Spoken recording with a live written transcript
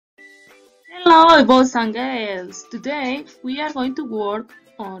Hello, boys and girls! Today we are going to work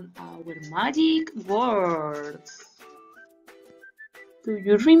on our magic words. Do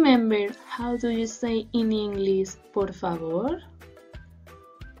you remember how do you say in English, por favor?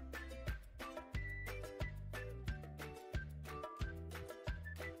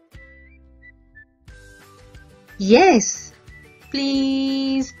 Yes,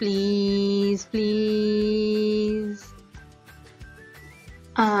 please, please, please.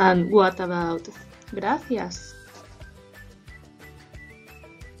 And what about gracias?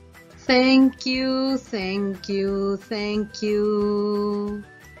 Thank you, thank you, thank you.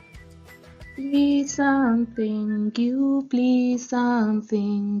 Please and thank you, please and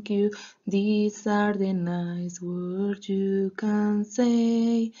thank you. These are the nice words you can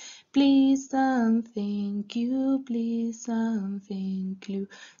say. Please and thank you, please and thank you.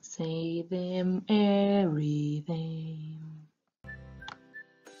 Say them every day.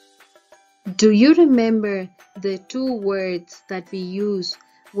 Do you remember the two words that we use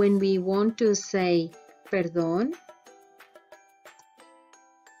when we want to say perdón?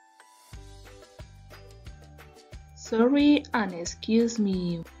 Sorry and excuse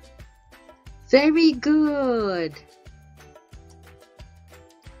me. Very good.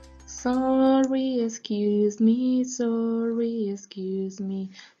 Sorry, excuse me, sorry, excuse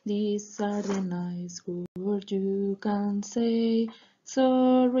me. These are the nice words you can say.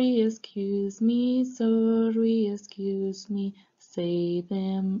 Sorry, excuse me, sorry, excuse me. Say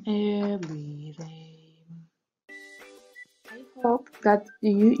them every day. I hope that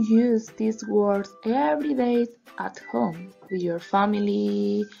you use these words every day at home with your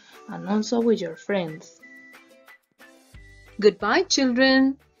family and also with your friends. Goodbye,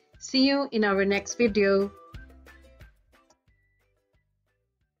 children. See you in our next video.